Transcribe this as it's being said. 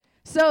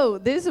So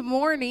this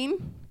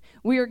morning,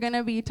 we are going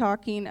to be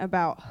talking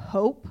about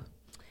hope,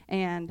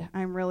 and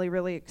I'm really,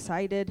 really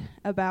excited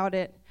about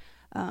it.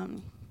 I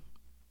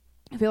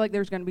feel like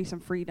there's going to be some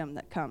freedom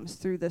that comes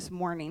through this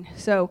morning.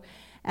 So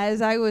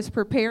as I was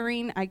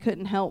preparing, I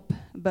couldn't help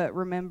but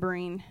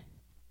remembering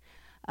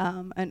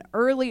an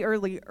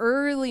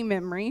early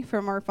memory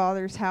from our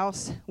father's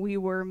house. We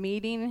were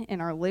meeting in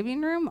our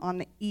living room on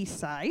the east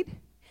side,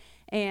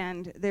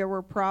 and there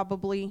were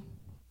probably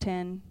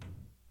 10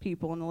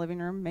 people in the living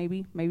room,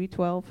 maybe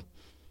 12.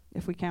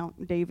 If we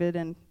count David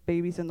and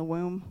babies in the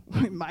womb,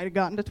 we might have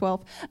gotten to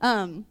 12.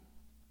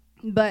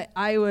 But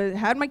I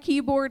had my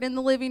keyboard in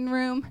the living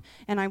room,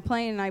 and I'm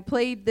playing, and I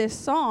played this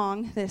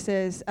song that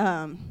says,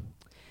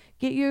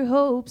 get your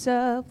hopes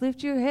up,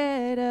 lift your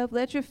head up,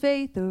 let your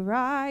faith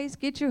arise,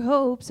 get your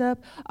hopes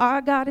up, our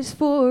God is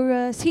for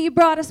us, He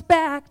brought us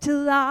back to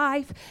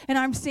life. And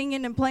I'm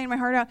singing and playing my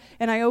heart out,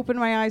 and I opened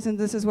my eyes, and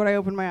this is what I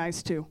opened my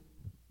eyes to.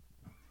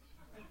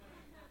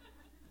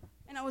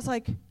 And I was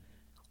like,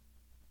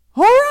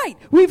 all right,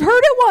 we've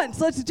heard it once.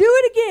 Let's do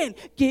it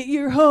again. Get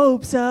your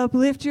hopes up,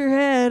 lift your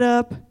head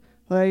up,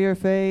 let your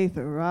faith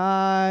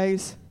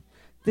arise.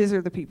 These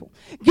are the people.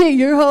 Get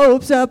your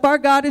hopes up, our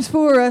God is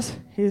for us.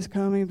 He's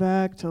coming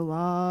back to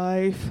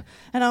life.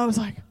 And I was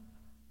like,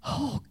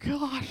 oh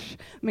gosh.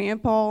 Me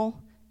and Paul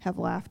have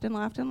laughed and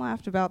laughed and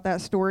laughed about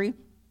that story.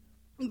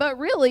 But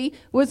really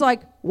was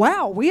like,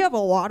 wow, we have a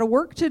lot of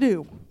work to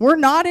do. We're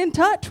not in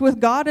touch with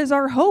God as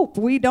our hope.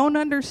 We don't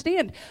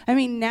understand. I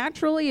mean,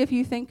 naturally, if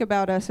you think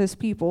about us as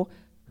people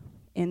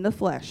in the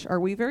flesh, are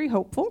we very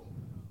hopeful?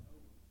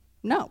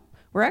 No.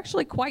 We're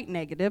actually quite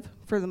negative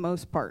for the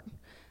most part.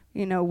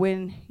 You know,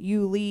 when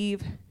you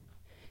leave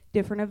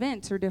different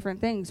events or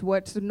different things,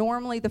 what's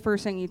normally the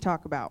first thing you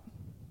talk about?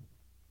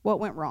 What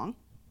went wrong?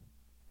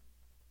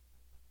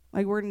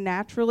 Like, we're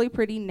naturally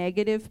pretty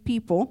negative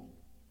people.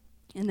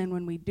 And then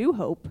when we do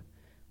hope,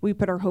 we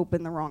put our hope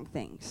in the wrong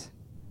things.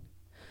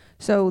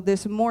 So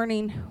this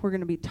morning, we're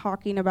going to be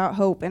talking about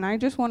hope. And I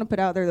just want to put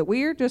out there that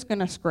we are just going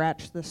to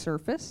scratch the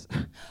surface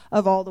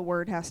of all the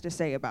Word has to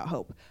say about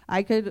hope.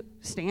 I could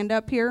stand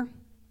up here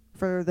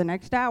for the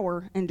next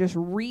hour and just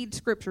read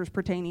scriptures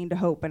pertaining to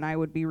hope, and I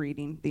would be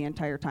reading the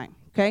entire time.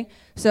 Okay?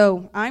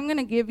 So I'm going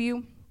to give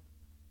you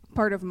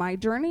part of my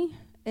journey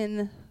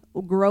in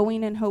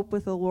growing in hope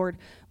with the Lord,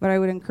 but I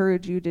would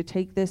encourage you to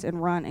take this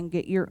and run and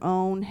get your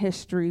own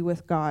history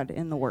with God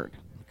in the Word,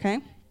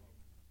 okay?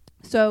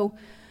 So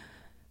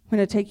I'm going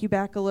to take you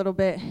back a little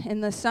bit.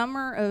 In the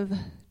summer of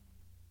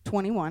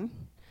 21,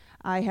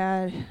 I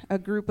had a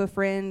group of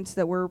friends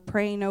that were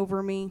praying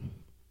over me,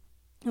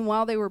 and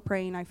while they were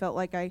praying, I felt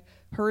like I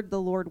heard the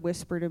Lord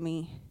whisper to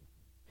me,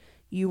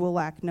 you will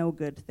lack no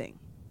good thing.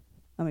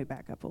 Let me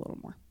back up a little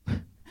more.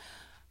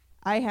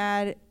 I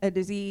had a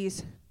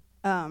disease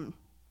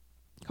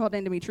called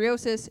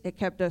endometriosis. It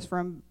kept us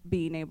from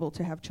being able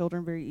to have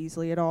children very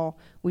easily at all.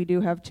 We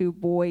do have 2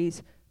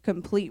 boys,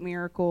 complete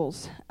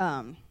miracles.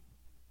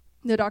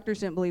 The doctors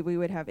didn't believe we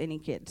would have any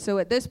kids. So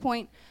at this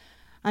point,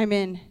 I'm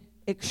in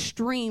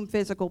extreme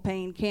physical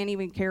pain, can't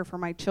even care for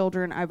my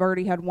children. I've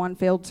already had 1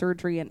 failed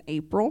surgery in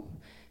April.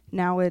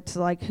 Now it's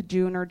like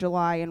June or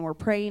July, and we're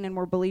praying and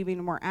we're believing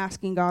and we're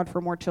asking God for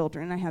more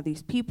children. And I have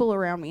these people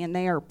around me, and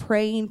they are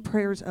praying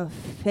prayers of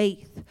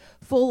faith,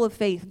 full of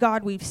faith.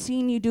 God, we've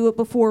seen you do it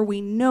before.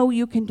 We know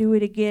you can do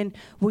it again.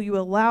 Will you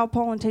allow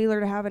Paul and Taylor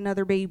to have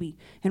another baby?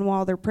 And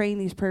while they're praying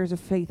these prayers of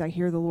faith, I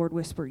hear the Lord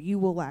whisper, you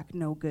will lack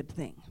no good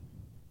thing.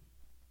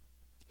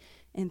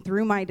 And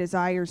through my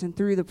desires and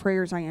through the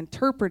prayers, I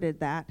interpreted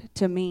that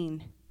to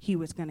mean He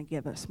was going to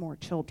give us more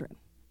children.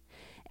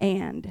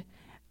 And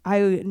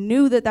I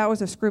knew that that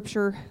was a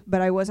scripture,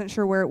 but I wasn't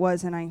sure where it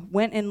was, and I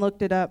went and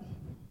looked it up,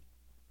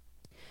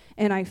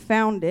 and I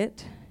found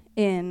it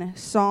in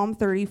Psalm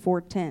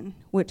 34:10,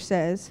 which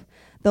says,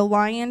 the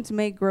lions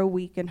may grow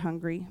weak and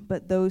hungry,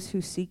 but those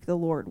who seek the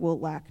Lord will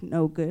lack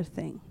no good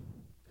thing.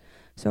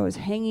 So I was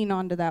hanging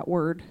on to that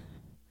word,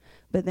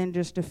 but then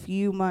just a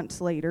few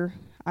months later,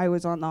 I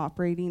was on the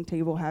operating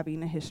table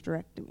having a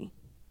hysterectomy.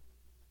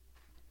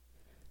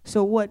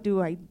 So what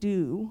do I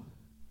do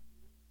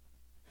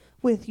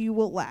with you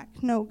will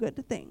lack no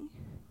good thing?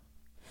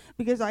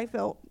 Because I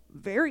felt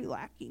very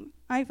lacking.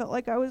 I felt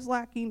like I was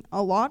lacking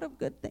a lot of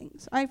good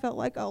things. I felt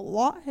like a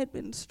lot had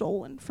been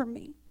stolen from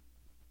me.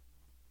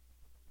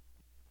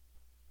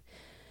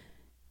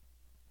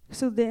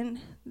 So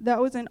then, that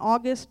was in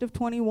August of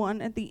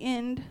 21. At the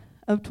end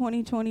of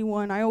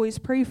 2021, I always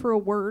pray for a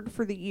word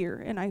for the year,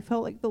 and I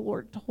felt like the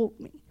Lord told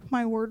me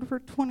my word for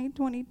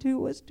 2022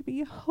 was to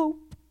be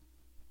hope.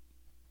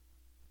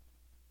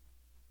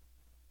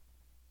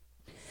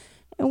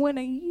 And when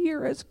a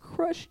year has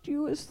crushed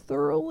you as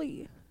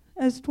thoroughly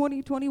as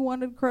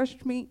 2021 had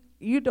crushed me,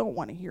 you don't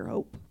want to hear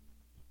hope.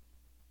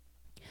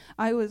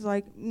 I was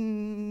like,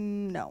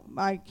 no,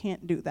 I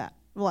can't do that.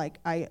 Like,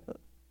 I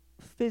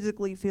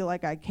physically feel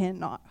like I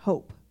cannot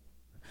hope.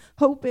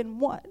 Hope in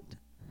what?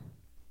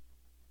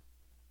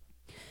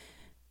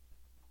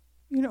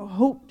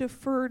 Hope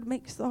deferred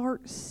makes the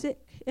heart sick.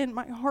 And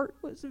my heart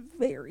was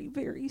very,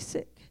 very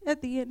sick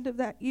at the end of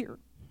that year.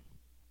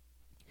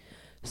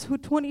 So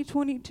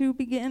 2022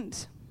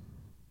 begins.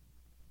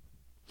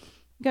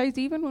 Guys,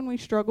 even when we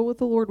struggle with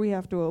the Lord, we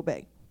have to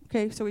obey.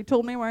 Okay, so he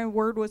told me my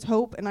word was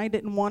hope, and I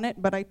didn't want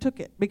it, but I took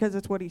it because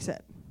it's what he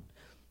said.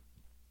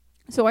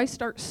 So I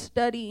start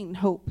studying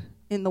hope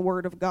in the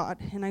Word of God,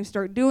 and I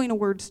start doing a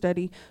word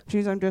study, which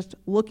means I'm just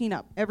looking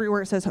up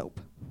everywhere it says hope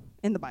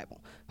in the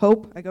Bible.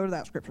 Hope, I go to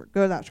that scripture,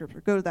 go to that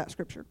scripture, go to that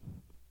scripture.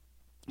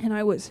 And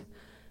I was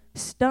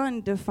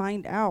stunned to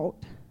find out,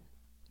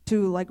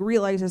 to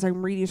realize as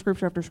I'm reading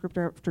scripture after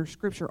scripture after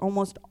scripture,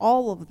 almost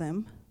all of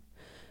them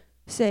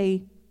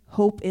say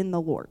hope in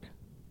the Lord.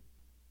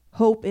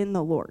 Hope in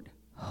the Lord.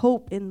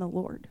 Hope in the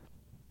Lord.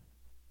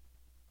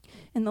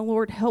 And the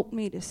Lord helped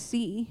me to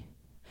see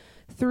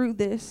through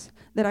this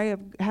that I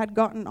had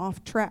gotten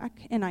off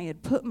track, and I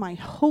had put my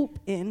hope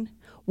in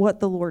what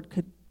the Lord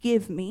could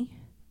give me,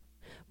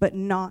 but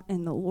not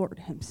in the Lord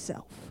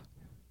himself.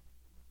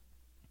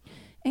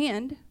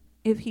 And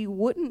if he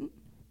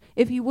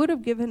would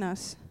have given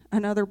us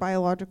another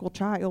biological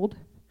child,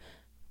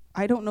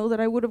 I don't know that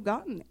I would have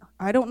gotten there.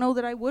 I don't know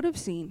that I would have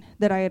seen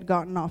that I had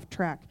gotten off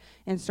track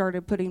and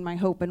started putting my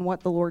hope in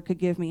what the Lord could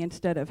give me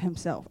instead of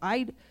himself.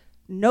 I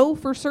know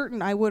for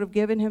certain I would have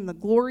given him the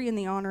glory and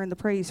the honor and the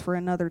praise for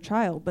another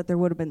child, but there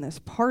would have been this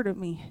part of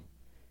me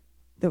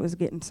that was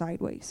getting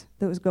sideways,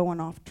 that was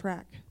going off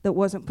track, that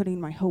wasn't putting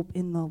my hope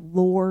in the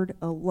Lord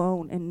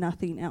alone and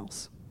nothing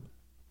else.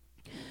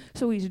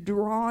 So he's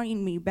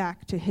drawing me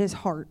back to his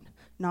heart,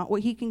 not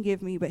what he can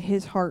give me, but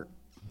his heart.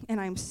 And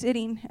I'm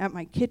sitting at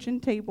my kitchen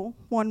table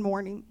one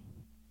morning,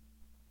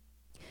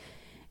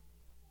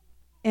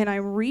 and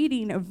I'm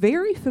reading a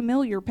very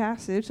familiar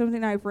passage,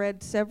 something I've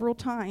read several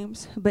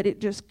times, but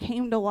it just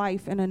came to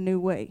life in a new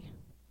way.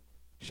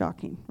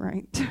 Shocking,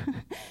 right?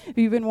 If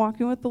you've been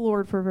walking with the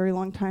Lord for a very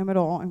long time at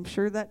all, I'm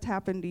sure that's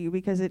happened to you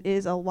because it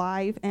is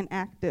alive and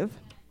active.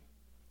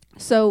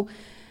 So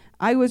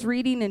I was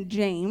reading in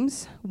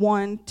James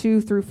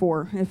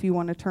 1:2-4, if you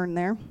want to turn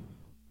there.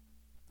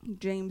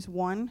 James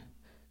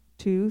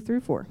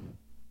 1:2-4.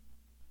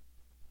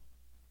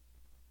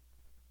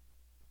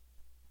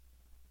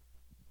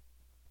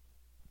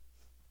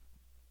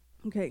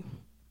 Okay.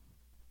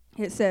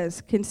 It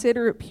says,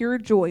 "Consider it pure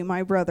joy,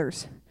 my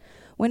brothers,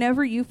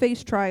 whenever you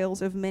face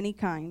trials of many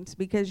kinds,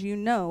 because you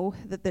know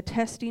that the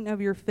testing of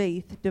your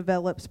faith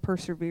develops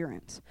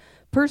perseverance.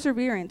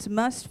 Perseverance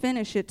must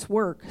finish its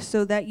work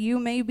so that you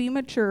may be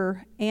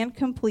mature and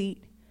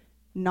complete,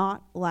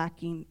 not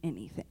lacking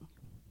anything."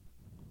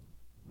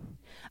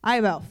 I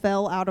about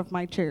fell out of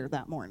my chair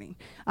that morning.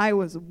 I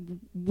was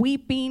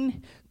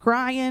weeping,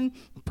 crying,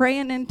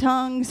 praying in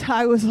tongues.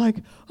 I was like,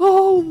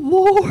 "Oh,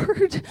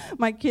 Lord."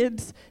 My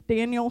kids,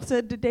 Daniel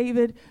said to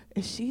David,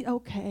 "Is she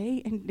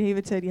okay?" And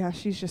David said, "Yeah,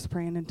 she's just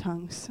praying in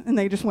tongues." And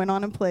they just went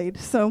on and played.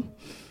 So,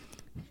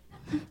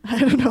 I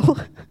don't know.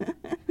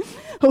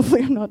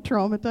 Hopefully I'm not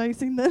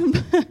traumatizing them.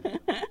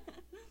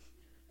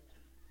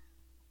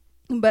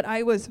 But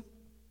I was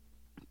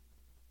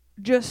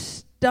just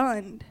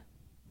stunned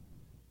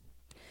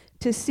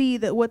to see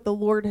that what the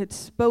Lord had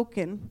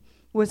spoken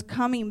was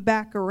coming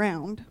back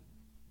around.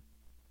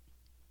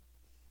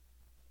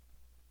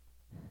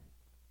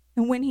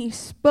 And when he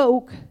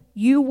spoke,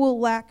 "You will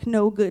lack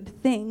no good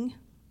thing,"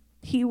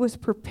 he was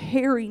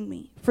preparing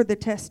me for the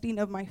testing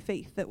of my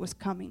faith that was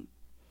coming.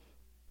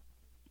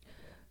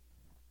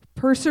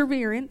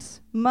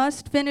 Perseverance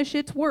must finish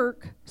its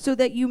work so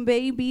that you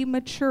may be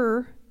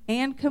mature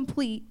and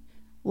complete,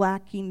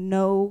 lacking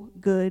no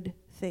good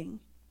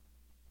thing.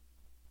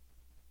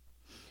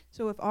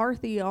 So if our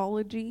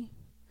theology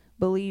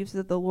believes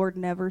that the Lord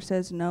never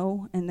says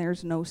no and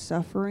there's no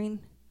suffering,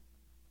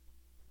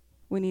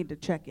 we need to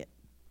check it,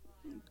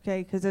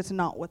 okay? Because it's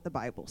not what the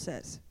Bible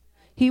says.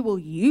 He will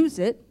use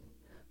it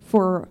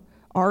for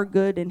our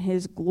good and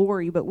his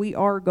glory, but we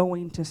are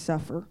going to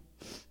suffer.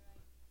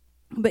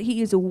 But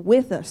he is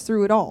with us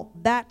through it all.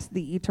 That's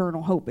the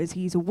eternal hope, is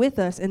he's with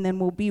us, and then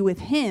we'll be with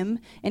him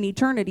in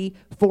eternity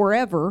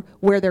forever,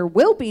 where there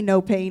will be no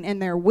pain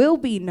and there will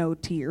be no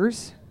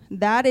tears.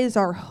 That is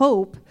our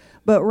hope.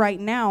 But right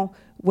now,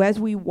 as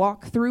we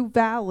walk through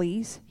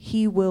valleys,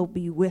 he will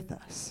be with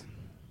us.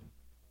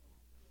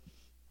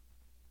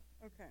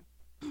 Okay.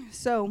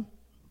 So,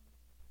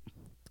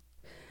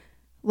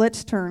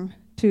 let's turn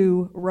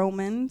to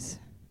Romans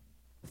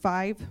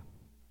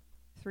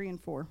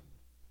 5:3-4.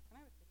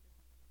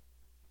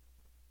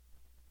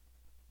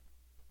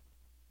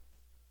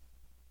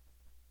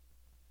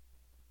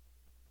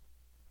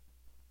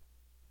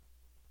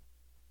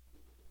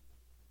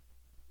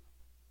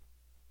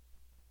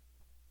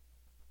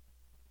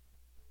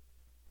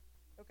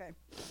 Okay.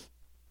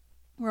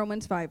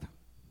 Romans 5,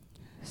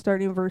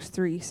 starting verse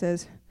 3,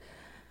 says,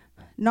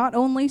 "Not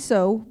only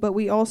so, but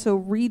we also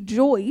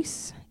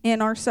rejoice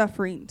in our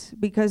sufferings,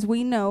 because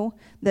we know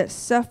that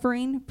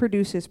suffering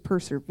produces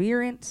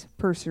perseverance,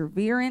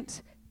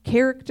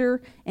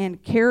 character,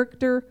 and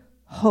character,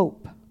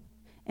 hope.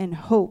 And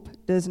hope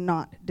does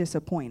not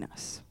disappoint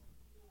us."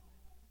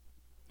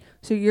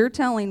 So you're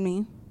telling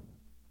me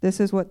this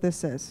is what this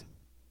says.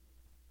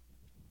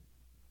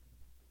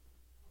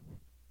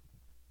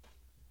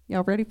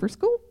 Y'all ready for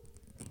school?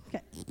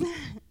 Okay.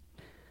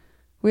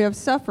 We have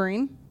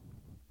suffering.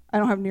 I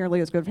don't have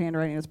nearly as good of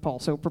handwriting as Paul,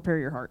 so prepare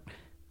your heart.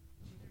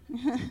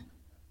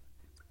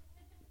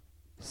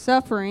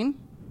 Suffering.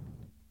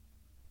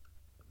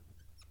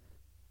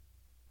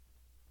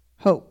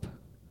 Hope.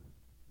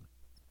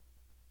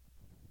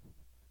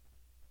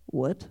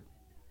 What?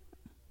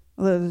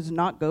 Well, that does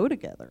not go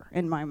together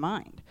in my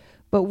mind.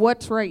 But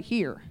what's right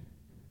here?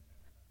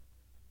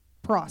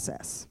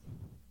 Process.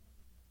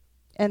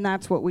 And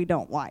that's what we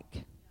don't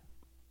like.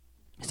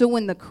 So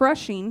when the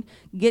crushing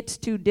gets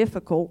too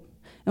difficult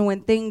and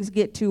when things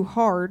get too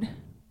hard,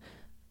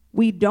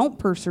 we don't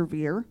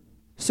persevere.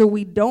 So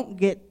we don't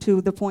get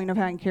to the point of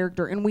having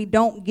character, and we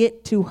don't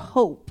get to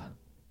hope,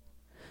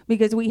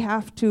 because we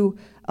have to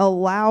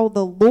allow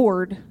the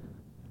Lord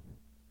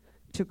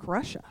to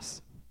crush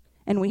us,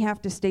 and we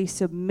have to stay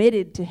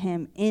submitted to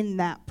him in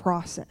that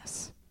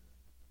process.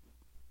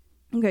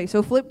 Okay,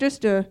 so flip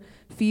just a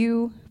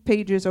few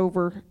pages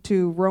over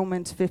to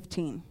Romans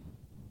 15.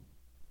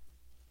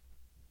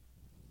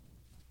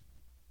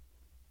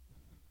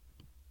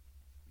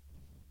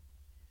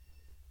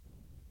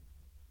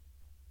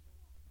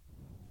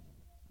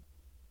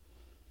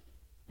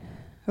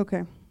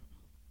 Okay.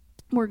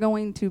 We're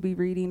going to be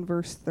reading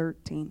verse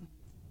 13.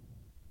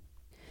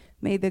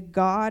 May the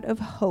God of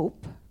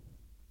hope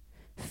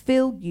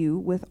fill you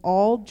with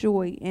all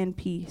joy and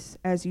peace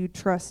as you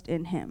trust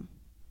in him,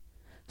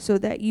 so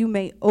that you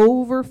may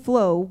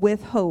overflow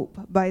with hope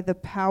by the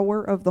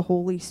power of the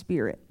Holy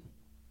Spirit.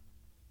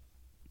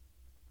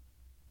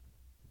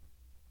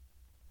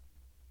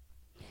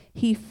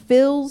 He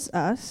fills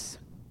us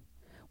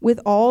with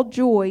all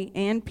joy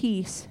and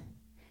peace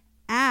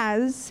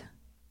as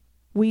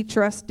we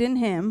trust in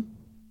him,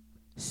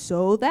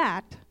 so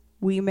that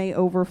we may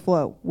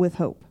overflow with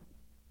hope.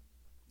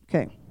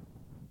 Okay.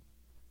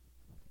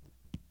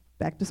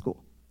 Back to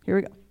school. Here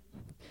we go.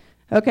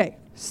 Okay,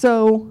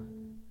 so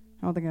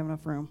I don't think I have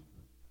enough room.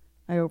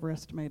 I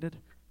overestimated.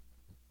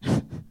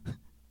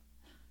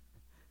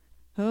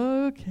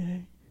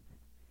 Okay.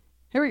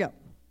 Here we go.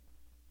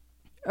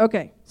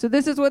 Okay, so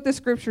this is what the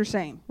scripture's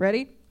saying.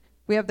 Ready?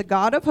 We have the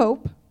God of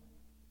hope.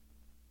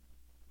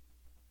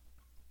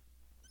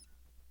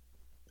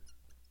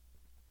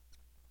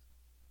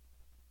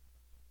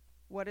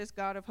 What is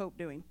God of hope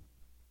doing?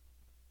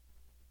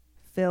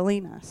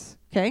 Filling us.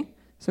 Okay?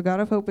 So God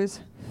of hope is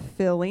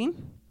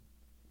filling.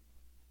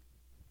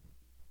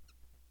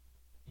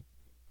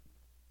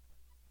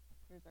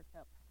 Here's our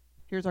cup.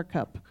 Here's our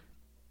cup.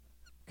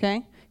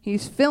 Okay?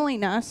 He's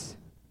filling us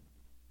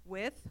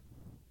with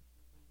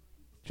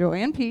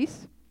joy and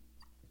peace.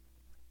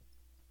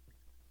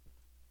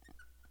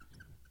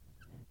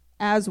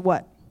 As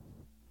what?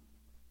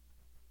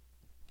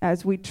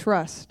 As we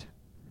trust.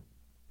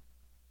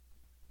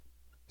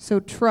 So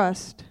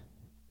trust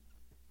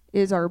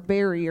is our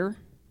barrier,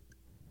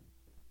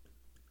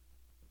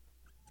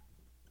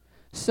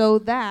 so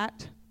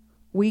that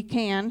we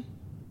can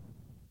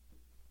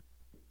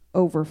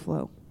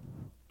overflow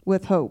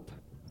with hope.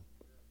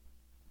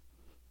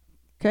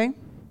 Okay?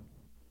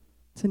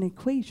 It's an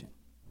equation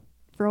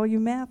for all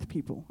you math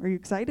people. Are you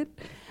excited?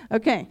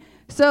 Okay,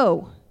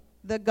 so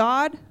the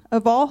God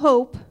of all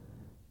hope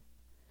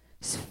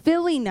is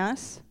filling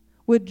us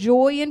with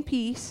joy and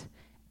peace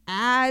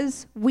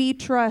as we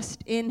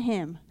trust in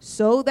him,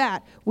 so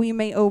that we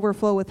may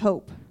overflow with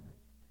hope.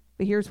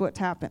 But here's what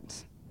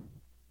happens.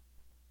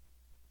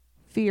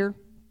 Fear,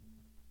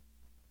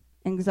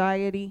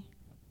 anxiety,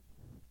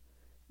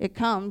 it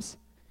comes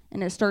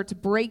and it starts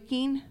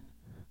breaking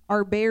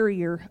our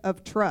barrier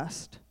of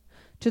trust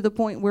to the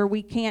point where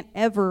we can't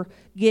ever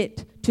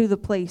get to the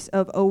place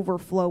of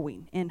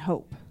overflowing in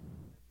hope.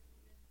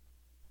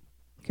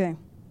 Okay,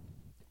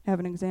 I have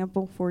an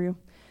example for you.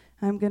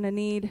 I'm going to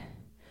need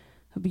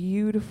a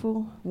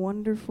beautiful,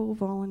 wonderful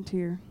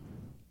volunteer.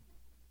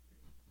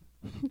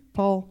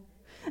 Paul.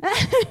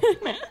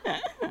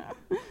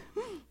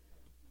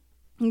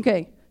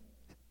 Okay.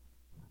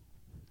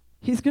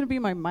 He's going to be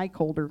my mic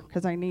holder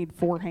because I need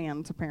 4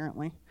 hands,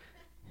 apparently.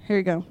 Here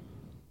you go.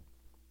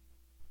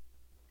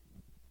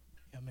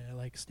 You want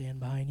me to, stand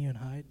behind you and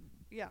hide?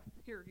 Yeah.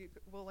 Here,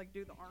 we'll,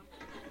 do the arm.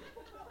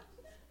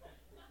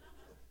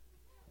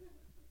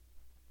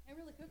 I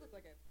really could look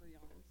like I have 3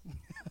 arms.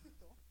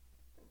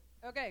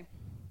 Cool. Okay.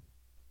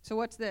 So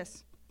what's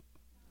this?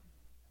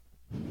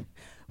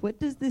 What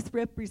does this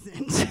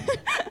represent?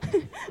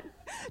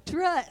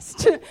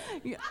 Trust.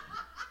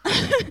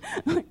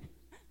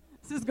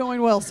 This is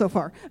going well so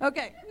far.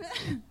 Okay.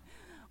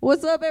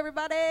 What's up,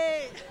 everybody?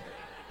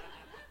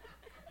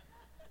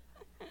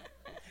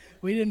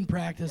 We didn't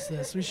practice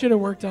this. We should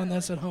have worked on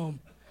this at home.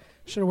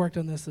 Should have worked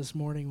on this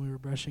morning when we were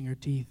brushing our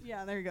teeth.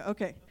 Yeah, there you go.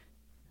 Okay.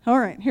 All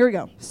right, here we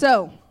go.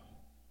 So,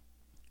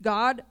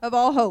 God of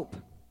all hope,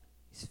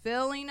 he's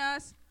filling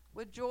us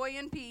with joy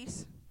and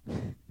peace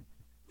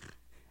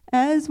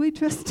as we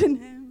trust in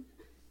him.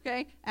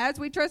 Okay? As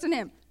we trust in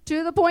him.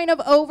 To the point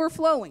of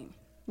overflowing.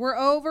 We're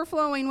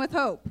overflowing with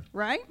hope,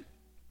 right?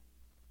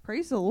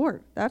 Praise the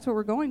Lord. That's what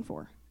we're going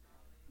for.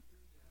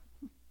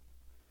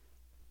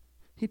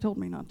 He told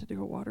me not to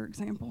do a water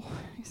example.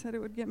 He said it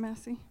would get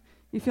messy.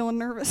 You feeling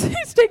nervous?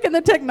 He's taking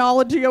the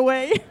technology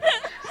away.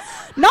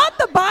 Not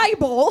the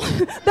Bible,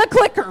 the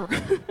clicker.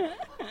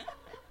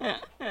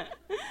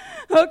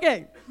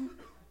 Okay.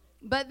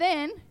 But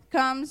then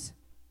comes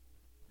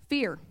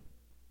fear.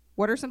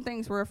 What are some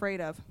things we're afraid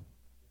of?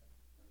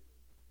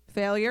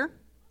 Failure.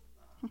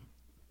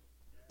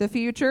 The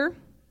future.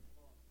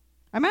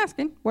 I'm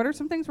asking, what are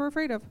some things we're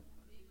afraid of?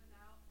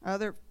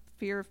 Other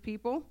fear of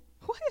people.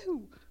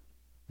 Woo!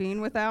 Being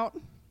without.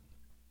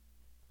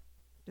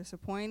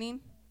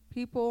 Disappointing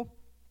people.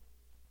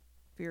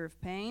 Fear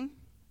of pain.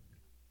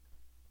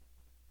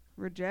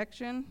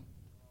 Rejection.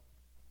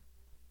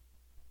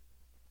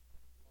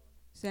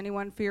 Is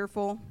anyone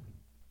fearful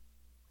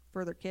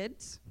for their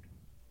kids?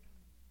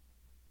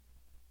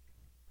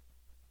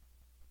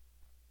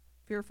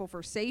 Fearful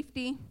for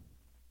safety?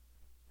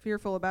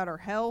 Fearful about our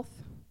health?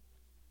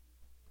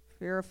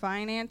 Fear of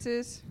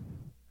finances?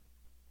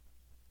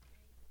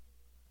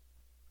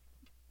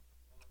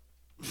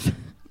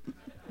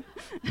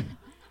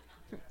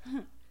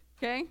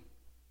 Okay?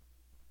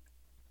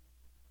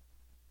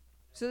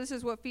 So this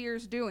is what fear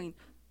is doing.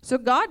 So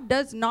God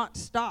does not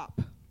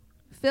stop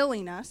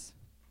filling us.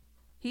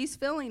 He's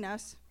filling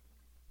us.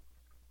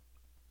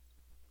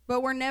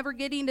 But we're never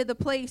getting to the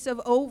place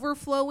of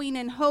overflowing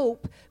in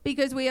hope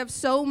because we have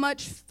so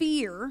much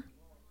fear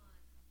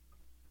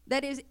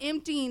that is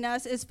emptying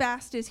us as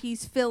fast as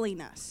He's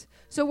filling us.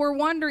 So we're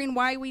wondering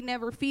why we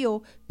never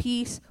feel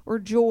peace or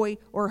joy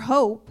or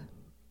hope.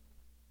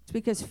 It's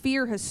because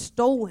fear has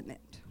stolen it.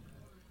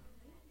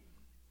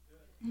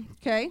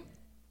 Okay?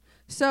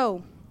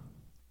 So,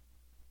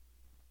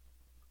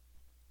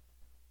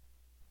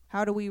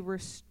 how do we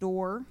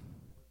restore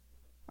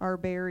our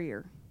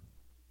barrier?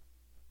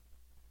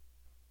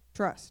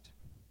 Trust.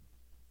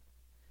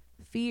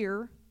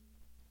 Fear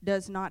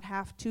does not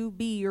have to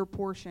be your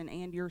portion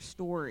and your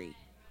story.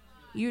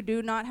 You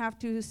do not have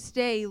to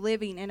stay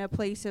living in a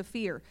place of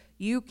fear.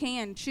 You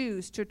can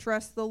choose to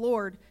trust the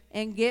Lord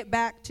and get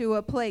back to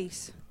a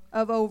place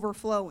of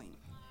overflowing.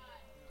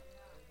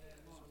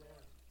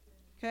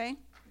 Okay?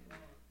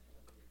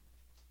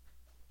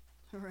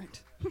 All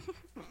right. Thank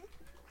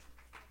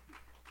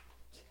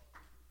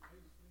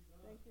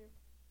you.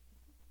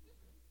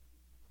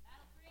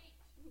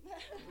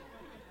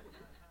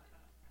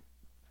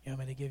 You want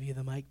me to give you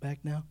the mic back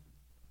now?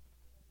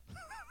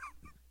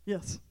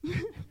 Yes.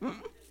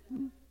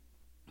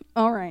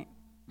 All right.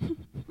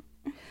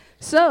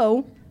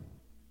 So,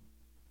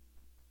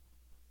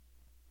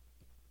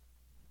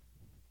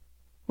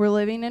 we're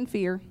living in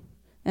fear,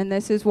 and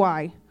this is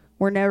why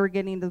we're never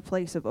getting to the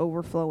place of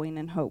overflowing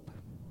in hope.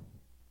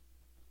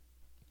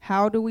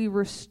 How do we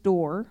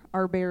restore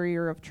our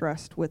barrier of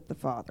trust with the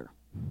Father?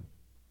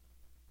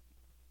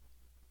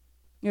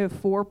 You have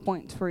 4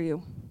 points for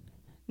you.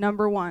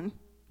 Number 1,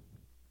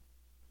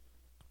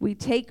 we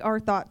take our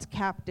thoughts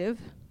captive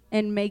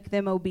and make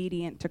them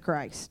obedient to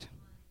Christ.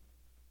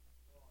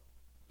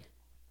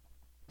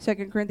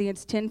 2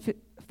 Corinthians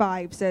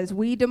 10:5 says,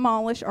 we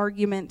demolish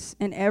arguments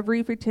and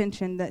every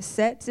pretension that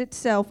sets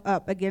itself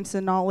up against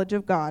the knowledge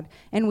of God,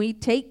 and we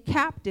take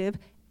captive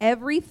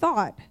every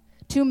thought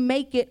to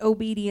make it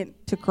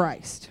obedient to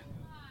Christ.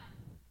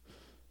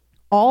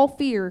 All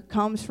fear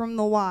comes from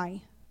the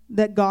lie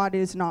that God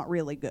is not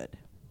really good.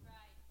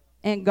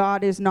 And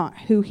God is not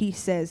who He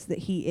says that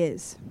He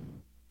is.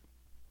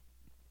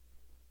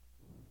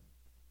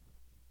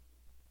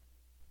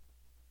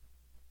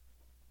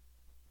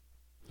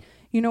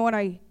 You know what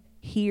I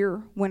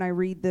hear when I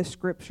read this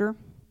scripture?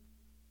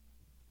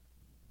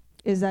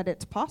 Is that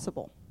it's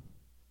possible.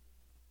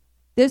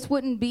 This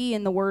wouldn't be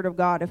in the Word of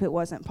God if it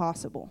wasn't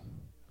possible.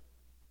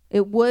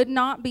 It would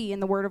not be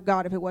in the Word of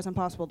God if it wasn't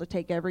possible to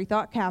take every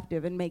thought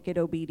captive and make it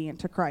obedient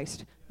to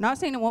Christ. I'm not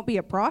saying it won't be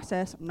a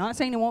process. I'm not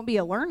saying it won't be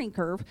a learning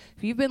curve.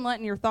 If you've been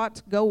letting your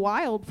thoughts go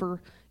wild for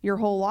your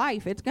whole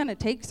life, it's going to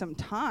take some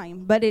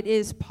time, but it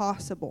is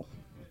possible.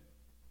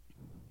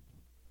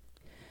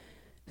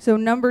 So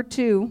number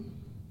 2,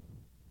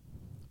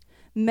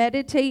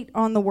 meditate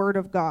on the Word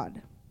of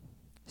God.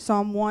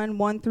 Psalm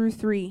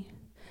 1:1-3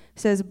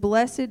 says,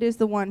 blessed is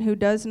the one who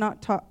does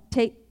not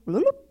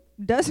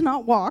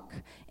walk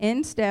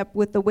in step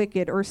with the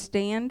wicked, or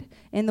stand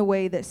in the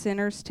way that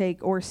sinners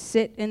take, or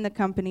sit in the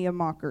company of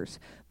mockers.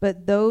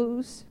 But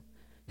those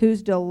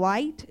whose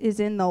delight is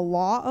in the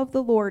law of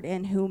the Lord,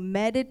 and who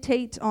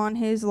meditates on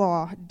His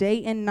law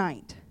day and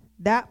night,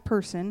 that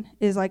person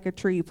is like a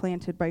tree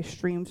planted by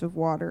streams of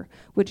water,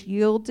 which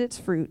yields its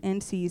fruit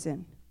in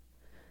season.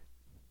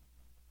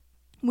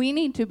 We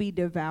need to be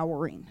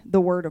devouring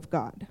the Word of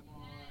God.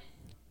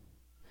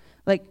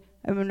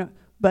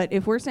 But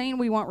if we're saying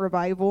we want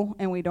revival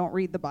and we don't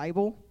read the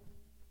Bible,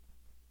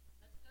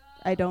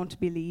 I don't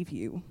believe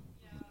you.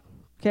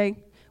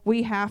 Okay?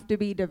 We have to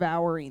be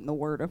devouring the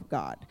Word of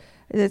God.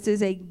 This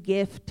is a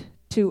gift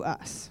to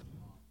us.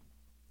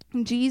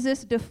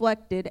 Jesus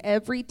deflected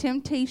every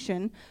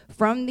temptation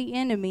from the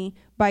enemy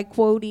by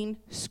quoting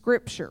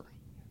Scripture.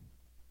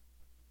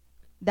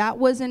 That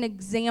was an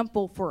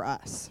example for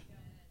us.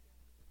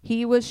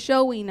 He was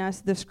showing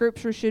us the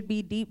Scripture should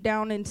be deep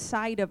down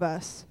inside of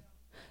us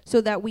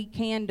so that we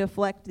can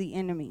deflect the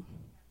enemy.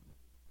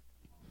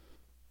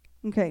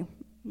 Okay,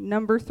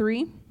 number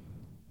 3,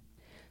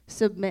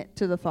 submit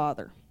to the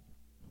Father.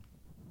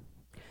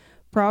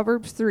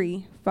 Proverbs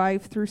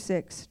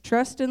 3:5-6.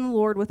 Trust in the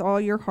Lord with all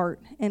your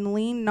heart, and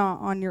lean not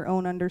on your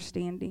own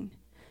understanding.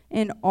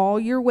 In all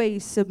your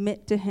ways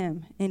submit to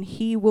him, and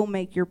he will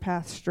make your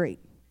path straight.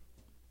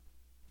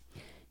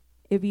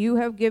 If you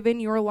have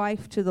given your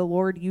life to the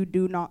Lord, you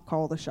do not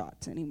call the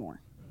shots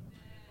anymore.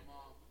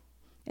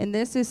 And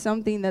this is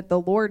something that the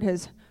Lord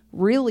has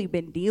really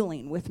been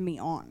dealing with me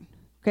on.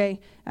 Okay?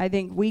 I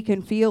think we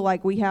can feel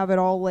like we have it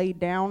all laid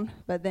down,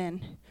 but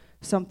then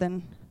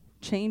something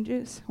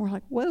changes. We're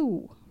like,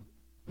 whoa.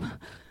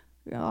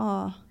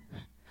 Okay,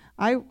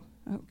 I'm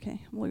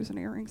losing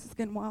earrings. It's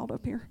getting wild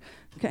up here.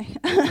 Okay.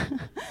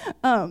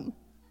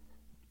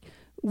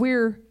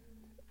 We're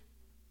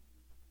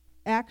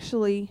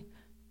actually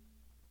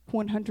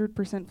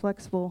 100%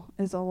 flexible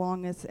as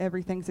long as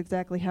everything's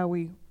exactly how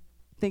we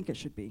think it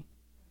should be.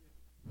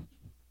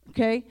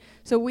 Okay?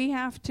 So we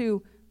have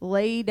to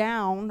lay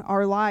down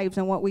our lives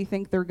and what we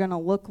think they're going to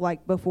look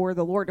like before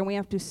the Lord, and we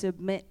have to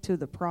submit to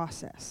the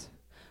process.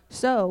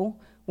 So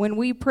when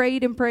we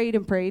prayed and prayed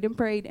and prayed and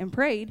prayed and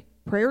prayed,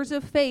 prayers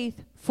of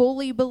faith,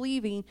 fully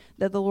believing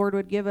that the Lord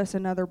would give us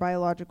another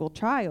biological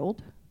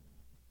child,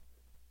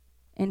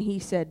 and he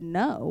said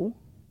no,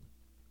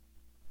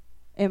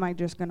 am I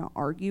just going to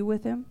argue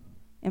with him?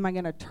 Am I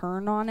going to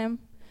turn on him?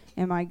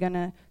 Am I going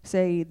to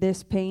say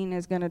this pain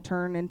is going to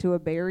turn into a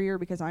barrier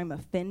because I'm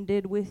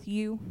offended with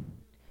you?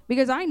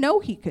 Because I know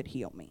he could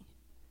heal me.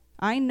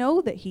 I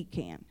know that he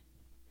can.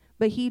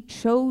 But he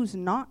chose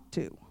not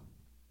to.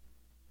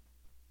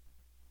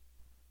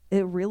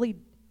 It really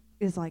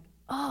is like,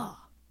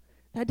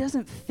 that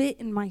doesn't fit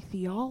in my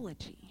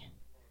theology.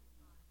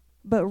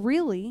 But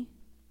really,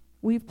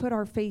 we've put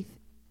our faith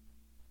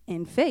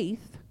in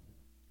faith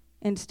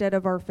instead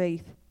of our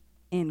faith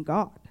in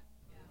God.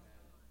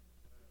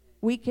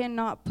 We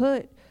cannot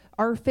put,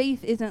 our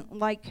faith isn't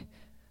like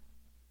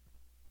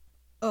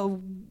a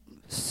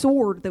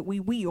sword that we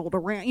wield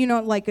around. You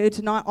know, like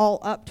it's not all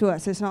up to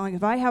us. It's not like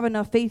if I have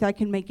enough faith, I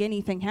can make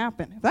anything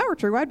happen. If that were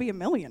true, I'd be a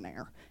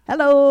millionaire.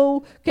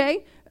 Hello,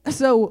 okay?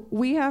 So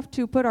we have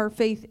to put our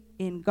faith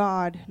in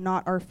God,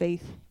 not our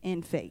faith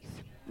in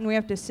faith. And we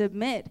have to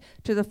submit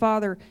to the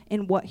Father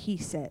in what he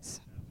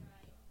says.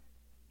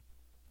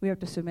 We have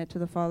to submit to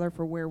the Father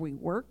for where we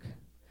work.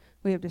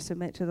 We have to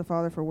submit to the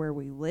Father for where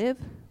we live.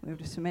 We have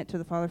to submit to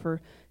the Father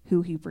for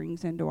who he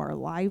brings into our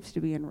lives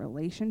to be in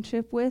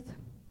relationship with.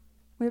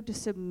 We have to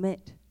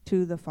submit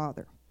to the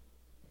Father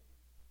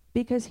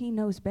because he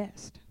knows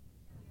best.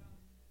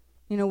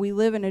 You know, we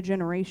live in a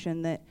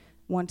generation that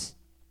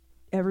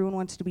everyone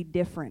wants to be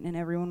different and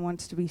everyone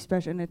wants to be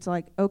special. And it's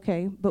like,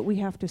 okay, but we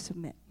have to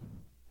submit.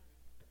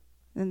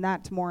 And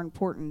that's more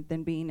important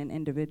than being an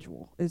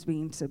individual, is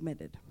being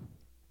submitted.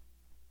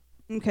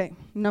 Okay,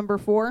 number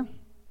 4,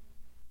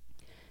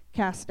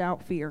 cast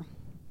out fear.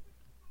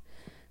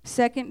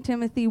 2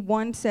 Timothy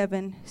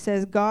 1:7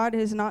 says, God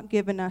has not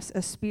given us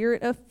a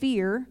spirit of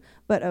fear,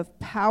 but of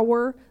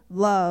power,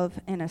 love,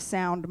 and a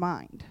sound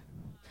mind.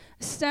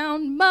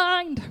 Sound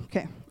mind.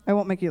 Okay, I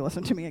won't make you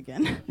listen to me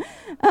again.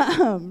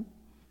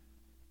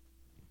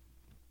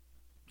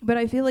 But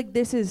I feel like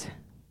this is,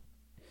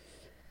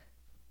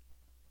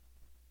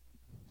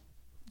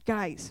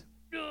 guys,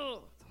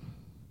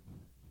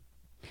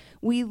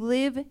 we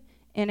live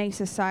in a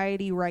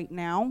society right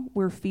now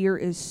where fear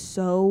is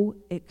so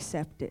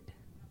accepted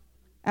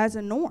as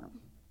a norm.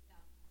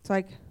 It's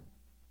like,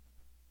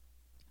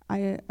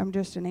 I'm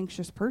just an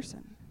anxious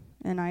person,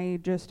 and I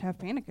just have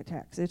panic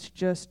attacks. It's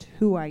just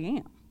who I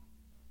am.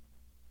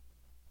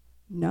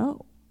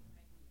 No.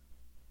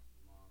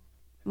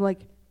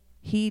 Like,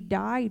 he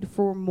died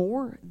for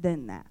more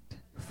than that,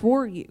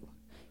 for you.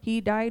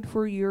 He died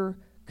for your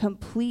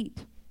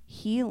complete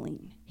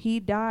healing. He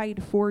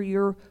died for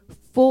your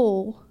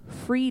full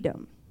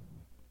freedom.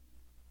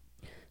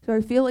 So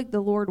I feel like the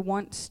Lord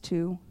wants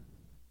to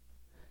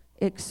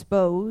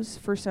expose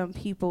for some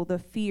people the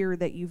fear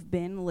that you've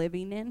been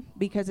living in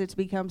because it's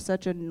become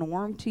such a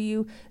norm to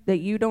you that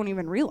you don't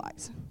even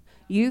realize.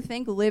 You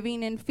think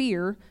living in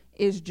fear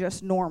is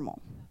just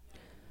normal.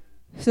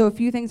 So a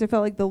few things I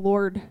felt like the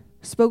Lord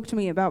spoke to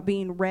me about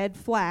being red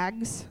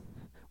flags.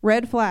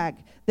 Red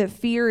flag, that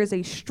fear is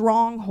a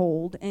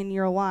stronghold in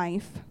your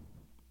life,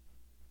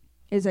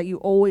 is that you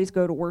always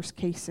go to worst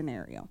case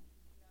scenario.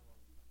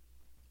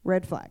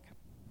 Red flag.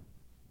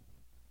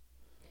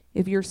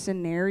 If you're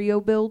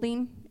scenario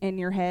building in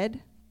your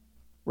head,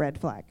 red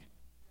flag.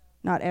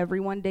 Not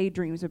everyone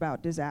daydreams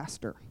about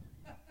disaster.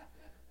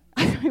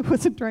 I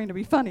wasn't trying to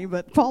be funny,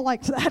 but Paul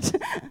likes that.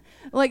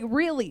 Like,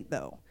 really,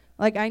 though.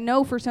 Like, I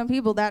know for some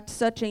people that's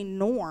such a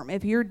norm.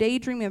 If you're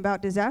daydreaming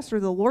about disaster,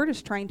 the Lord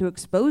is trying to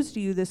expose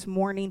to you this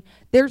morning,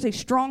 there's a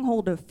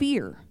stronghold of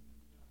fear.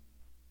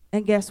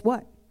 And guess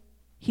what?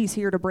 He's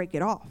here to break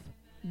it off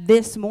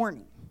this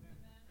morning.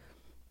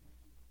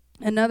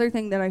 Another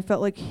thing that I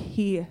felt like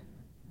we're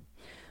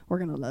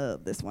going to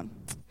love this one.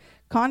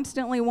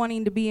 Constantly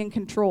wanting to be in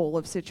control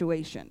of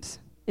situations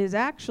is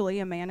actually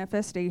a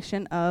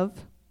manifestation of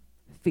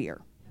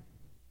fear.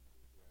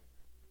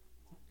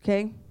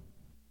 Okay?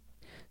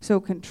 So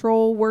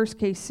control, worst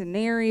case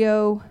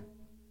scenario,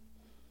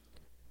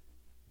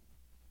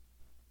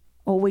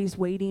 always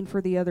waiting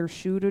for the other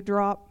shoe to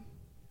drop.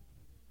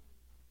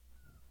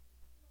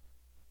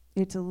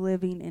 It's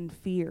living in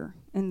fear.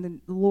 And the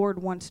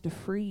Lord wants to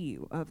free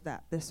you of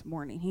that this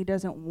morning. He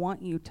doesn't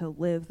want you to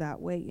live that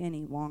way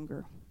any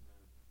longer.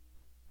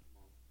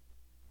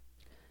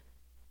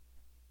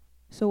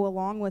 So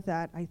along with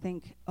that, I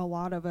think a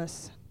lot of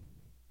us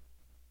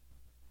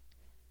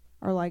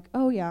are like,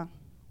 oh yeah,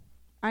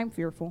 I'm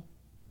fearful.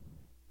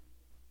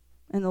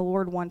 And the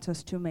Lord wants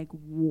us to make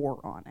war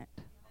on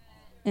it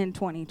in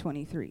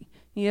 2023.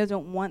 He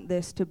doesn't want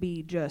this to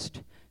be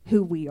just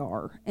who we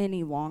are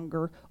any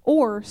longer,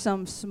 or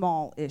some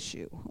small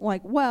issue.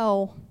 Like,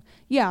 well,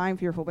 yeah, I'm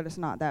fearful, but it's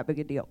not that big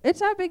a deal.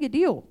 It's not big a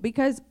deal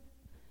because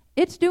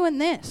it's doing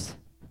this.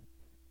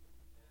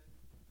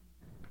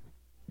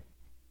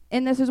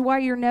 And this is why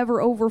you're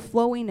never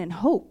overflowing in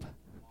hope.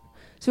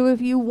 So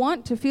if you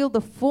want to feel the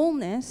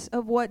fullness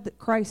of what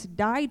Christ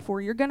died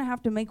for, you're going to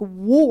have to make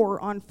war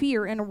on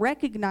fear and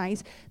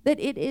recognize that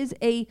it is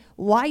a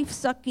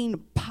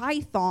life-sucking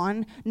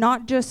python,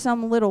 not just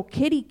some little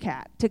kitty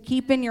cat to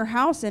keep in your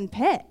house and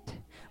pet.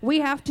 We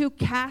have to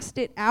cast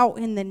it out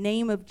in the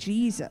name of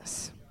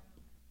Jesus.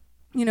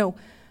 You know,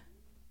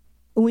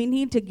 we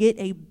need to get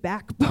a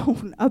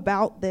backbone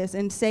about this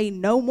and say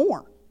no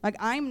more. Like,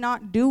 I'm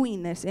not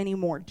doing this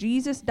anymore.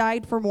 Jesus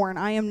died for more, and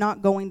I am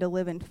not going to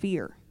live in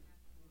fear.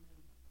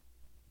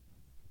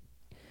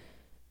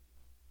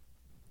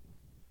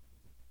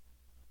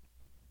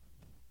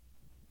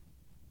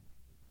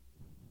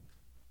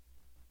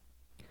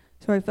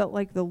 So I felt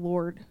like the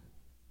Lord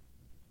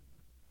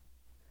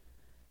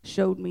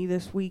showed me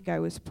this week. I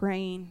was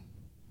praying.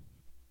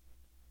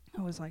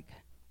 I was like,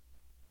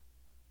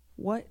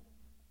 what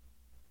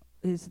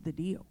is the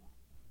deal?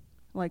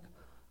 Like,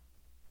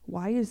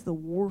 why is the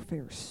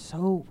warfare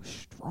so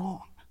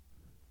strong?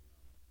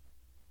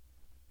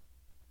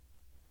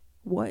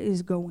 What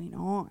is going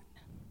on?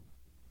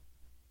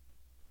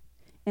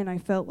 And I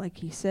felt like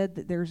he said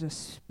that there's a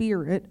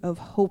spirit of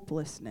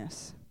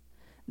hopelessness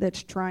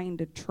that's trying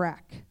to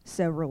track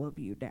several of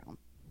you down.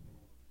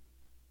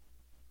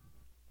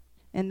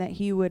 And that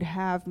he would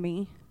have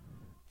me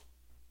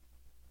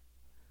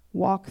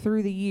walk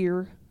through the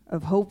year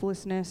of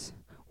hopelessness,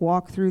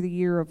 walk through the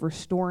year of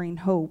restoring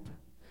hope,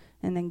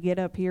 and then get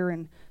up here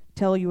and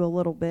tell you a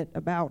little bit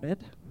about it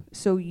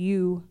so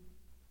you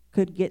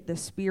could get the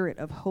spirit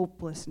of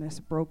hopelessness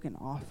broken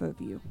off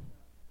of you.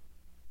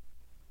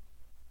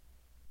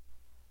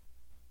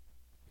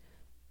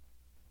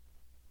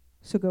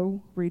 So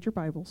go read your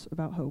Bibles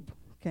about hope,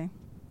 okay?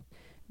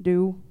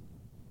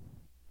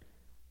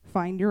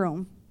 Find your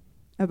own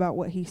about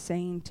what he's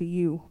saying to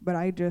you. But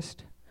I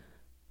just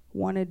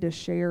wanted to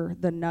share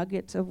the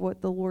nuggets of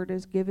what the Lord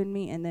has given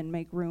me and then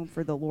make room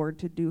for the Lord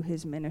to do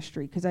his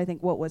ministry. Because I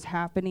think what was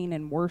happening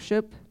in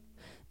worship,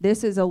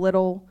 this is a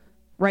little,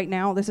 right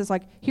now, this is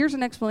like, here's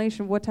an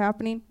explanation of what's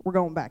happening. We're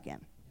going back in,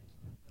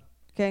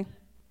 okay?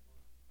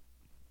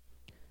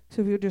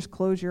 So if you'll just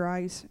close your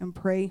eyes and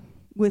pray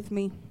with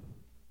me.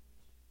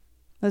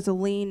 Let's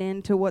lean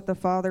into what the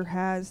Father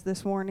has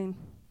this morning.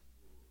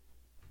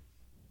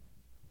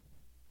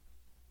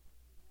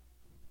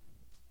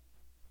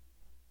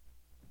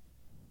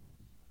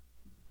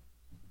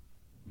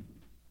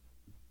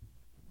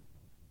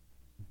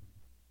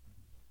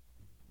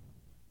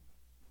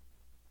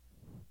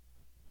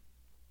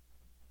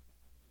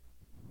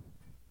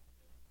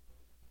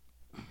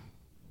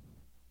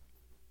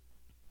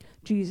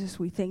 Jesus,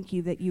 we thank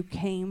you that you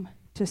came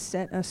to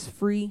set us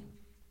free.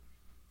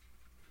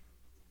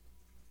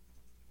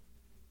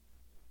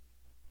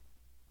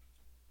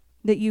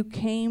 That you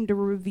came to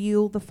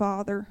reveal the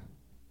Father,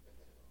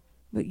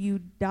 but you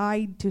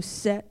died to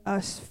set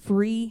us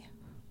free.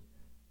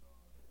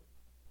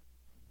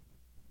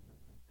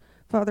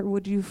 Father,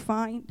 would you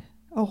find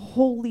a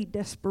holy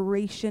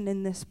desperation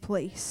in this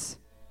place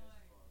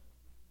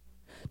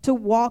to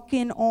walk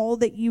in all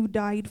that you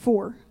died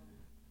for,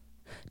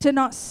 to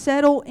not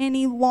settle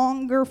any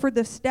longer for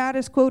the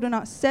status quo, to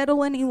not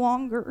settle any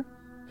longer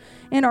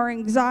in our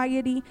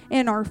anxiety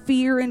and our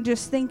fear and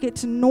just think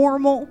it's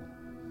normal.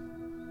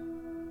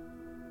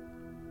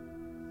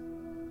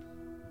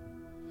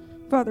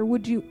 Father,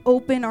 would you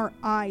open our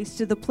eyes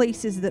to the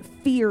places that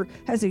fear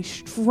has a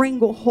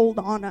stranglehold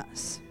on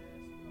us?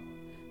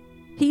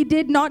 He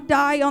did not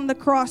die on the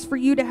cross for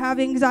you to have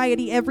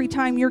anxiety every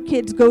time your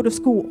kids go to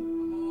school.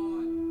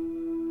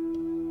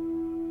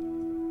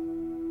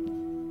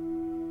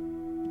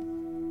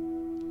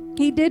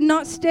 He He did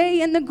not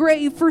stay in the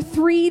grave for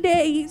 3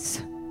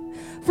 days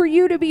for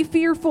you to be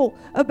fearful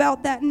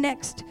about that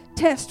next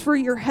test for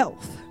your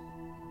health.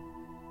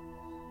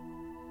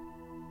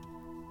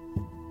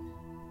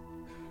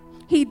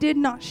 He did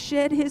not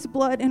shed his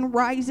blood and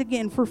rise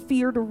again for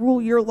fear to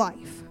rule your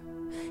life.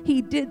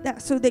 He did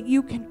that so that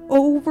you can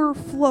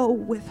overflow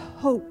with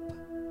hope.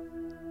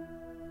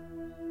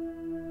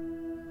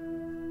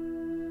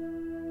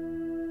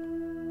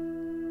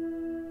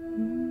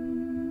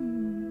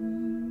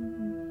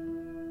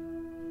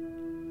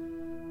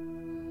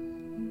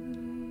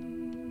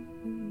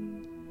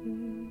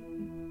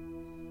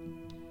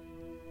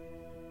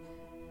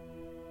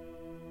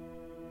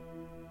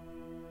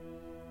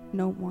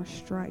 No more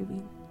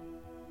striving.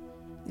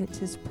 It's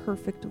his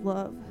perfect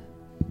love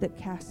that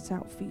casts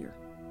out fear.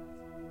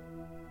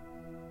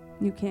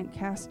 You can't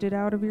cast it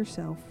out of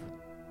yourself.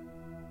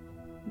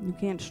 You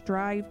can't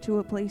strive to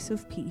a place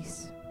of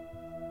peace.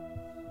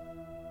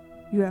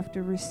 You have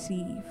to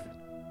receive.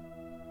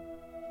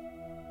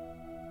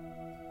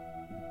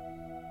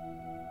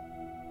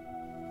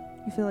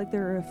 I feel like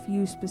there are a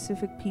few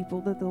specific people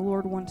that the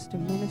Lord wants to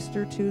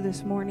minister to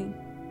this morning.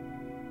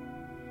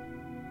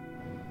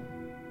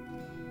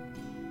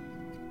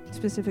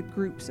 Specific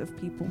groups of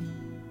people.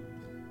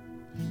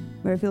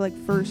 But I feel like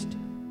first,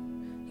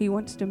 he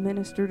wants to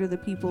minister to the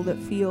people that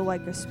feel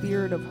like a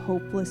spirit of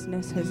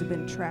hopelessness has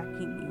been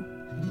tracking you.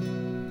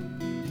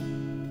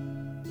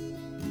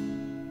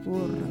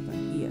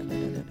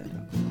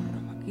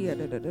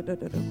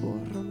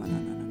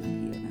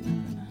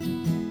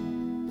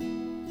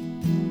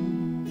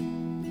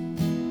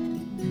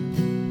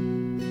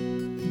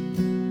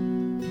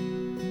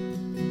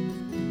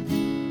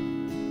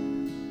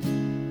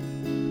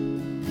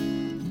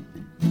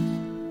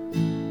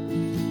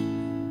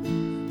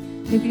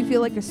 If you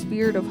feel like a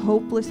spirit of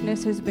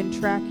hopelessness has been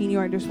tracking you,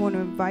 I just want to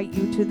invite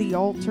you to the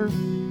altar.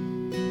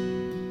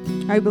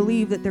 I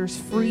believe that there's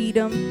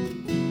freedom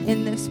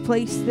in this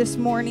place this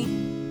morning.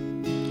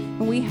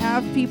 And we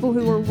have people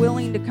who are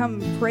willing to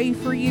come and pray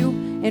for you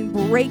and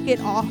break it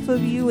off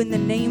of you in the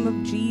name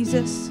of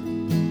Jesus.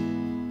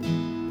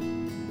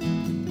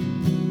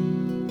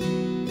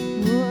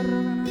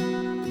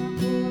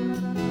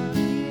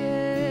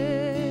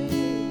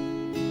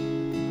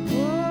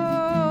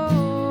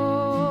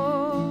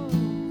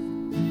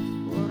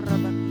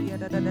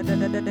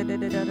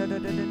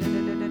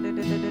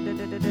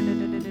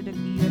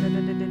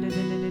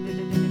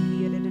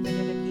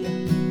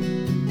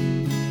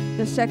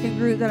 The second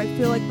group that I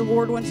feel like the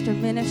Lord wants to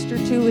minister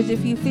to is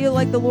if you feel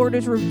like the Lord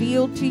has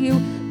revealed to you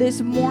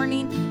this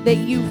morning that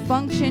you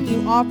function,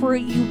 you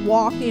operate, you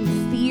walk in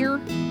fear,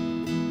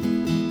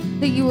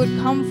 that you would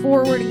come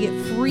forward and get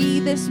free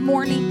this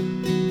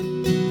morning,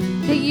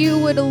 that you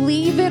would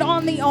leave it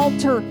on the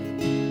altar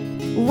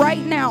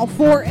right now,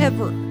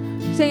 forever.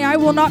 Saying, I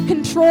will not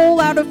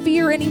control out of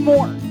fear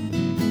anymore.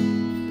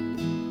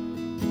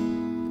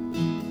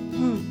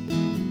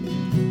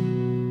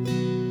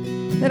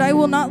 That I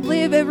will not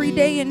live every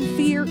day in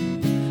fear,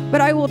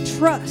 but I will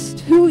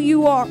trust who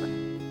you are.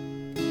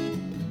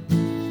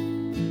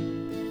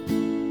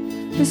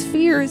 Because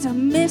fear is a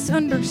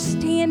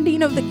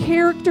misunderstanding of the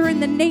character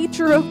and the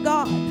nature of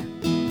God.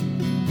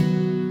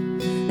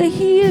 That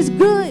He is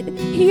good.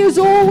 He is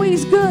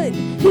always good.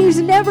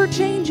 He's never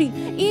changing.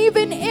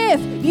 Even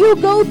if you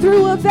go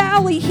through a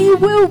valley, He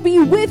will be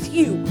with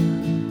you.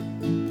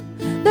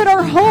 That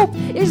our hope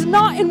is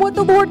not in what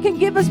the Lord can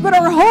give us, but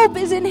our hope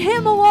is in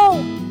Him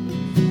alone.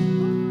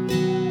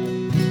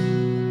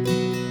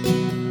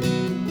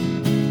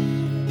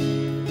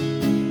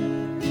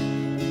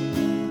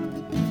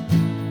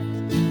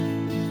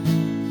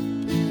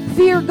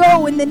 Fear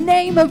go in the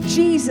name of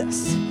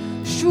Jesus.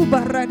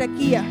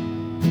 Shubaradakia.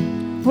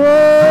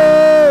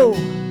 Oh.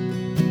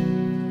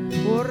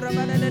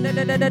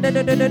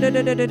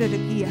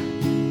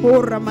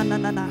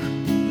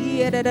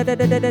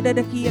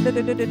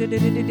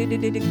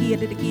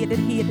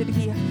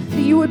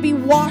 That you would be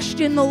washed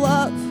in the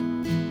love.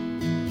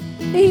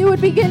 That you would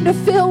begin to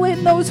fill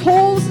in those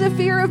holes the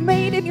fear have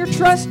made in your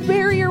trust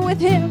barrier with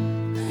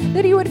Him.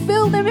 That He would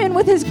fill them in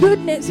with His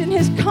goodness and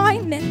His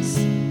kindness.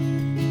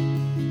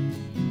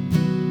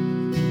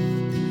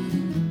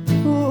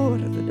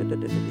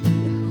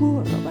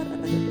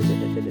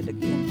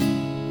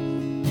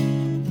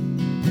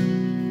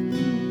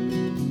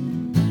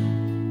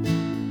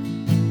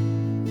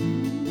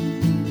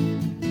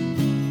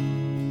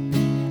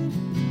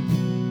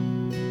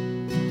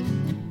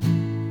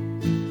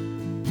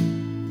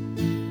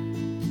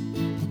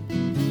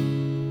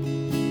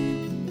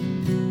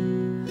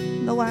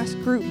 The last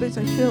group is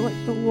I feel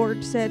like the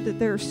Lord said that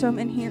there are some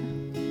in here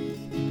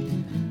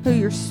who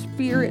your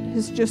spirit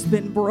has just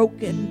been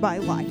broken by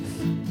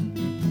life.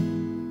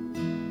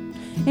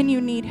 And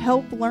you need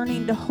help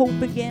learning to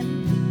hope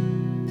again.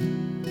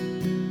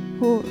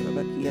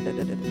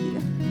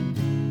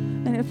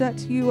 And if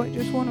that's you, I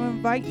just want to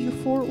invite you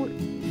forward.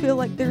 Feel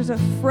like there's a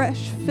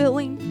fresh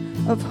filling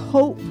of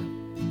hope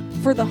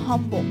for the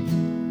humble.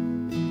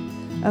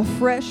 A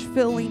fresh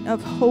filling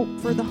of hope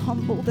for the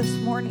humble this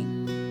morning.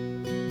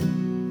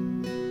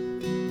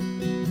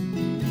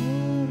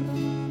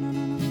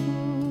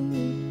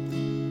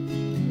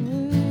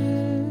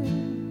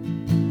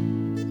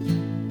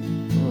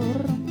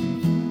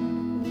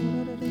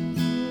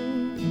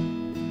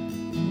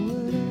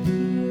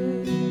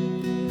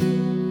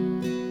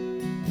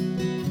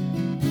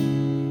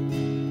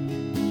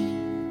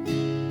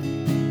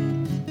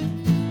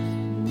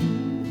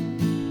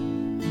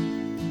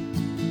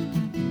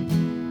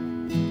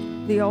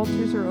 The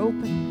altars are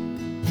open.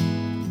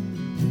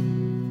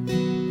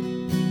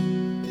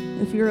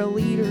 If you're a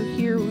leader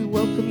here, we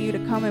welcome you to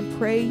come and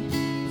pray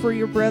for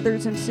your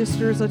brothers and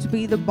sisters. Let's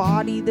be the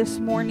body this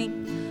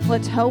morning.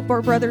 Let's help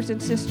our brothers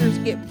and sisters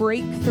get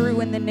breakthrough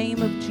in the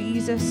name of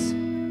Jesus.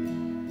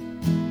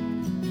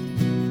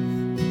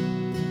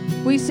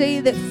 We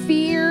say that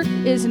fear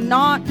is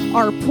not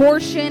our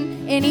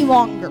portion any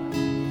longer.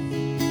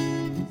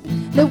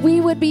 That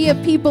we would be a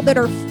people that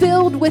are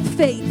filled with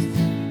faith.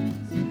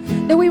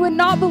 That we would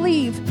not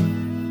believe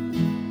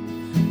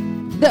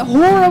that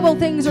horrible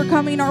things are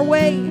coming our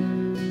way.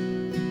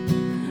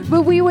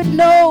 But we would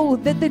know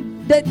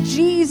that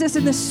Jesus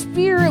and the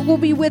Spirit will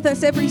be with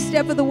us every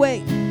step of the way.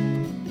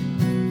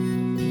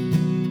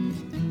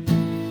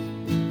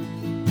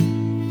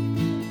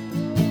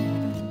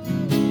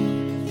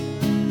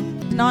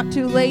 It's not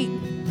too late.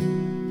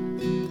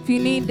 If you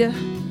need to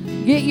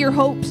get your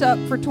hopes up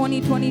for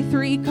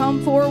 2023,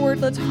 come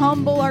forward. Let's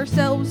humble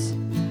ourselves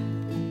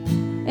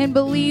and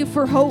believe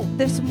for hope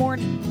this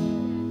morning.